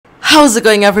How's it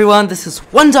going, everyone? This is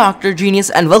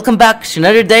 1DoctorGenius and welcome back to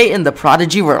another day in the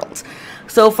Prodigy world.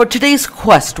 So for today's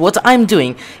quest, what I'm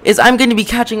doing is I'm going to be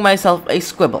catching myself a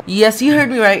squibble. Yes, you heard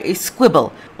me right, a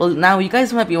squibble. Well, now you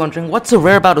guys might be wondering, what's so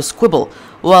rare about a squibble?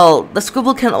 Well, the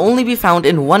squibble can only be found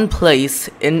in one place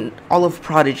in all of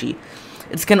Prodigy.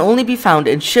 It can only be found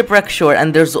in Shipwreck Shore,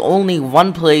 and there's only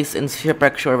one place in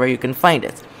Shipwreck Shore where you can find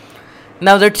it.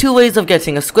 Now, there are two ways of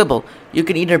getting a squibble. You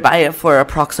can either buy it for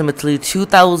approximately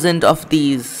 2,000 of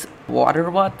these water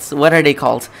watts. What are they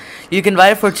called? You can buy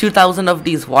it for 2,000 of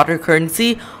these water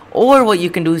currency, or what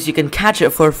you can do is you can catch it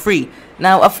for free.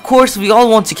 Now, of course, we all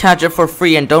want to catch it for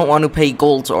free and don't want to pay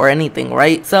gold or anything,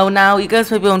 right? So now, you guys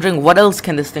might be wondering, what else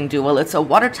can this thing do? Well, it's a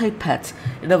water-type pet.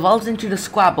 It evolves into the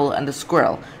squabble and the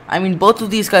squirrel. I mean, both of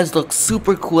these guys look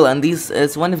super cool, and this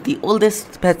is one of the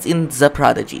oldest pets in the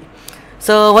Prodigy.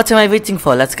 So what am I waiting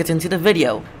for? Let's get into the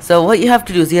video. So what you have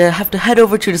to do is you have to head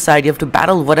over to the side. You have to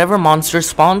battle whatever monster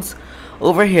spawns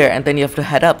over here, and then you have to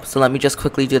head up. So let me just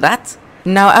quickly do that.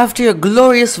 Now, after your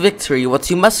glorious victory, what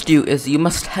you must do is you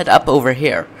must head up over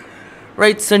here.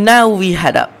 Right, so now we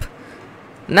head up.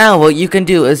 Now what you can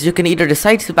do is you can either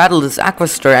decide to battle this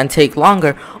Aquastar and take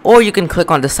longer, or you can click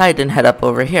on the side and head up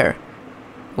over here.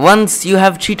 Once you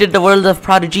have cheated the world of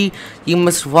Prodigy, you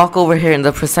must walk over here in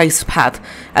the precise path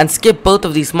and skip both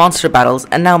of these monster battles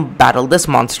and now battle this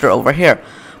monster over here.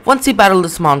 Once you battle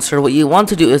this monster, what you want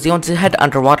to do is you want to head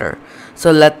underwater.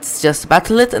 So let's just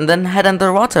battle it and then head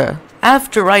underwater.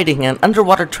 After riding an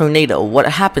underwater tornado, what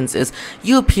happens is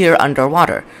you appear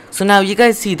underwater. So now you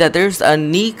guys see that there's a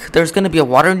Neek, there's going to be a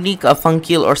water Neek, a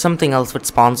Funkiel, or something else which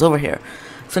spawns over here.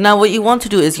 So now what you want to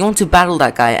do is you want to battle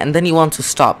that guy and then you want to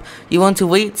stop. You want to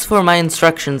wait for my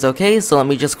instructions, okay? So let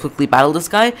me just quickly battle this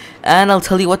guy and I'll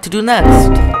tell you what to do next.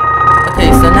 Okay,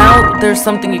 so now there's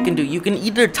something you can do. You can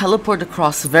either teleport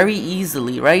across very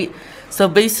easily, right? So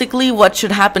basically what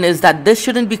should happen is that this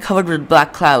shouldn't be covered with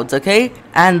black clouds, okay?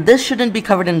 And this shouldn't be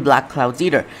covered in black clouds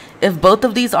either. If both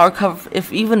of these are covered,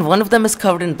 if even one of them is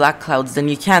covered in black clouds, then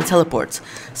you can't teleport.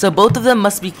 So both of them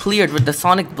must be cleared with the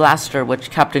Sonic Blaster,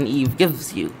 which Captain Eve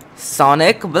gives you.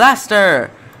 Sonic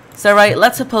Blaster! So right,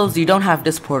 let's suppose you don't have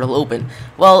this portal open.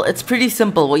 Well, it's pretty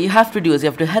simple. What you have to do is you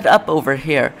have to head up over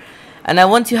here. And now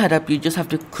once you head up, you just have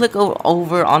to click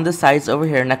over on the sides over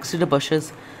here next to the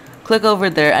bushes. Click over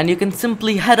there and you can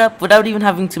simply head up without even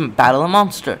having to battle a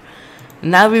monster.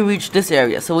 Now we reach this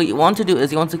area. So what you want to do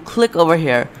is you want to click over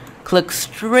here. Click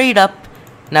straight up.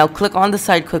 Now click on the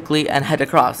side quickly and head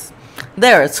across.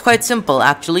 There, it's quite simple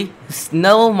actually.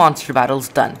 No monster battles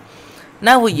done.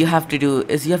 Now what you have to do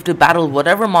is you have to battle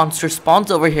whatever monster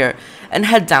spawns over here and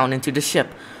head down into the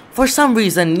ship. For some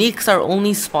reason, Neeks are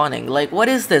only spawning. Like, what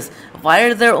is this? Why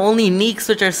are there only Neeks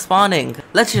which are spawning?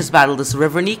 Let's just battle this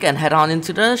River Neek and head on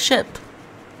into the ship.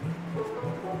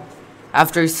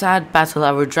 After a sad battle,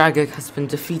 our dragon has been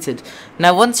defeated.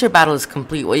 Now, once your battle is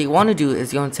complete, what you want to do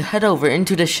is you want to head over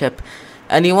into the ship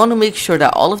and you want to make sure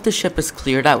that all of the ship is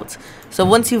cleared out. So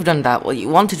once you've done that, what you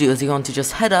want to do is you want to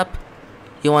just head up.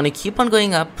 You want to keep on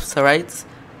going up, so right?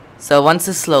 So once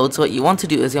this loads, what you want to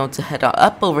do is you want to head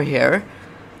up over here.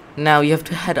 Now you have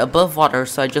to head above water,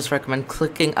 so I just recommend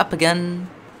clicking up again.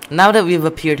 Now that we've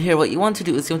appeared here, what you want to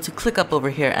do is you want to click up over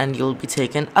here and you'll be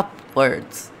taken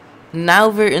upwards. Now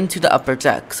we're into the upper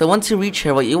deck. So once you reach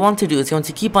here, what you want to do is you want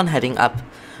to keep on heading up.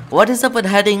 What is up with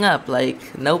heading up?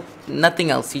 Like, nope, nothing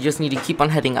else. You just need to keep on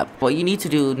heading up. What you need to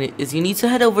do is you need to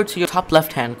head over to your top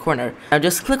left hand corner. Now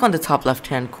just click on the top left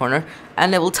hand corner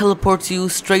and it will teleport you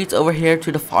straight over here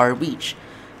to the far beach.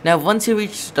 Now, once you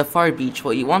reach the far beach,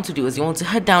 what you want to do is you want to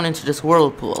head down into this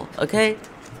whirlpool, okay?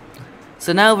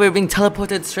 So now we're being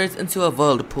teleported straight into a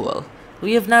whirlpool.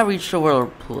 We have now reached the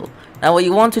whirlpool. Now, what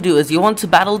you want to do is you want to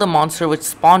battle the monster which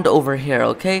spawned over here,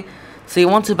 okay? So you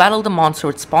want to battle the monster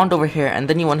which spawned over here, and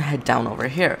then you want to head down over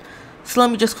here. So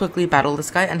let me just quickly battle this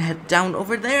guy and head down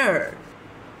over there.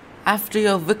 After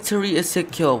your victory is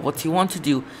secure, what you want to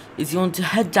do is you want to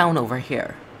head down over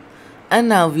here. And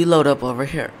now we load up over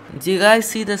here. Do you guys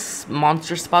see this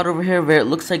monster spot over here where it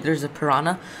looks like there's a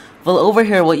piranha? Well, over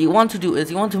here what you want to do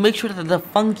is you want to make sure that the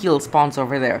Funkiel spawns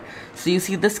over there. So you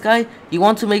see this guy? You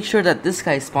want to make sure that this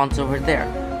guy spawns over there.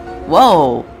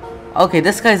 Whoa! Okay,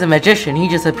 this guy's a magician. He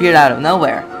just appeared out of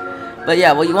nowhere. But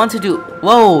yeah, what you want to do...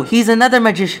 Whoa! He's another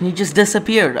magician. He just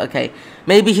disappeared. Okay,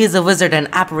 maybe he's a wizard and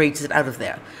apparated out of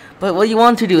there. But what you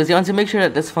want to do is you want to make sure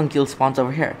that this Funkule spawns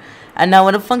over here. And now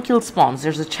when a Funkule spawns,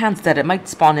 there's a chance that it might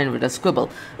spawn in with a Squibble.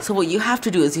 So what you have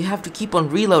to do is you have to keep on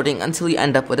reloading until you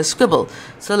end up with a Squibble.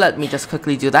 So let me just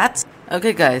quickly do that.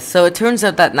 Okay guys, so it turns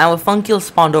out that now a Funkule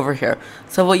spawned over here.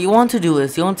 So what you want to do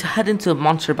is you want to head into a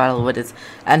monster battle with it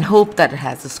and hope that it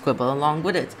has a Squibble along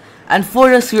with it. And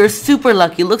for us, we are super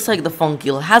lucky. Looks like the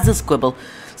Funkule has a Squibble.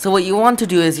 So what you want to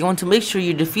do is you want to make sure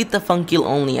you defeat the Funkule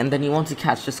only, and then you want to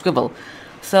catch the Squibble.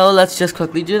 So let's just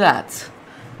quickly do that.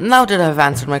 Now that I've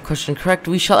answered my question correct,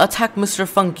 we shall attack Mr.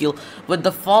 Funkule with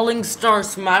the Falling Star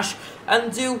Smash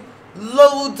and do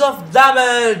loads of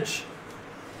damage.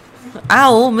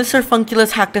 Ow, Mr. Funkule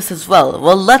attacked us as well.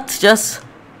 Well, let's just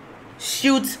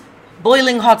shoot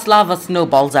boiling hot lava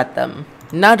snowballs at them.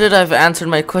 Now that I've answered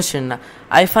my question,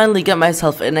 I finally get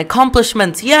myself an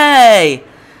accomplishment. Yay!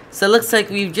 So it looks like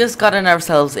we've just gotten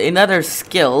ourselves another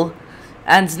skill.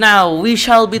 And now we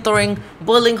shall be throwing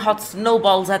boiling hot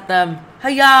snowballs at them.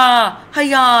 Hiya!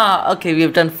 Hiya! Okay,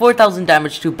 we've done 4,000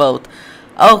 damage to both.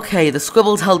 Okay, the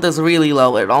Squibble's health is really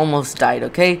low. It almost died,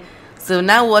 okay? So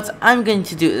now what I'm going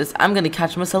to do is I'm going to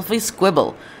catch myself a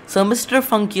Squibble. So Mr.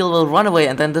 Funkule will run away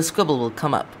and then the Squibble will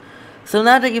come up. So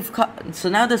now that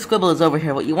now the Squibble is over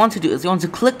here, what you want to do is you want to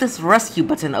click this rescue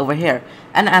button over here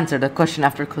and answer the question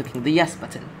after clicking the yes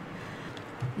button.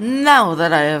 Now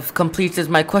that I have completed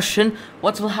my question,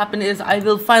 what will happen is I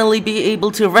will finally be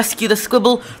able to rescue the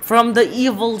Squibble from the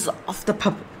evils of the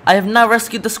puppet. I have now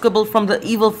rescued the Squibble from the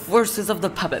evil forces of the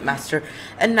Puppet Master,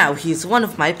 and now he's one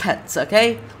of my pets,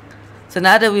 okay? So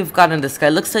now that we've gotten this guy,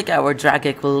 looks like our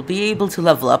Dragic will be able to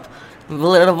level up.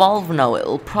 Will it evolve? No, it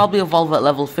will probably evolve at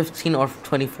level 15 or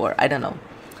 24, I don't know.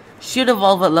 Should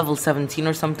evolve at level 17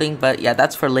 or something, but yeah,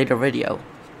 that's for later video.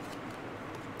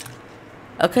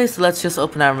 Okay, so let's just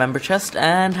open our member chest,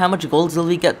 and how much gold will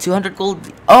we get? 200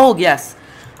 gold? Oh, yes!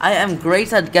 I am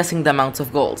great at guessing the amounts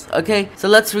of gold. Okay, so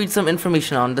let's read some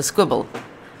information on the Squibble.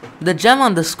 The gem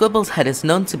on the Squibble's head is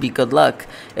known to be good luck.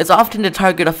 It's often the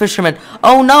target of fishermen.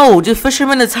 Oh no! Do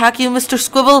fishermen attack you, Mr.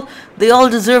 Squibble? They all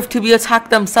deserve to be attacked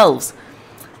themselves.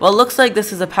 Well, looks like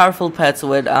this is a powerful pet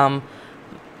with a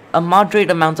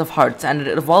moderate amount of hearts, and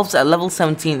it evolves at level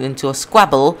 17 into a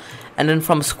Squabble, and then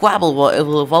from Squabble, what it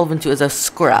will evolve into is a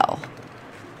Squirrel.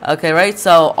 Okay, right?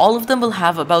 So all of them will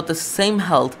have about the same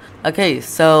health. Okay,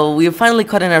 so we've finally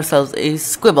caught in ourselves a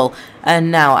Squibble,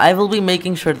 and now I will be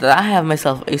making sure that I have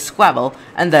myself a Squabble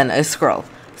and then a Squirrel.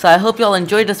 So I hope you all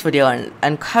enjoyed this video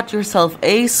and caught yourself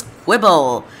a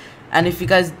Squibble. And if you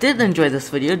guys did enjoy this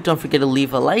video, don't forget to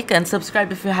leave a like and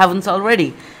subscribe if you haven't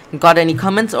already. Got any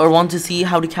comments or want to see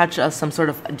how to catch some sort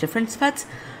of different pet?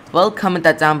 Well, comment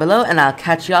that down below and I'll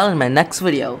catch y'all in my next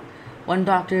video.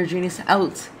 1DoctorGenius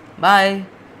out. Bye.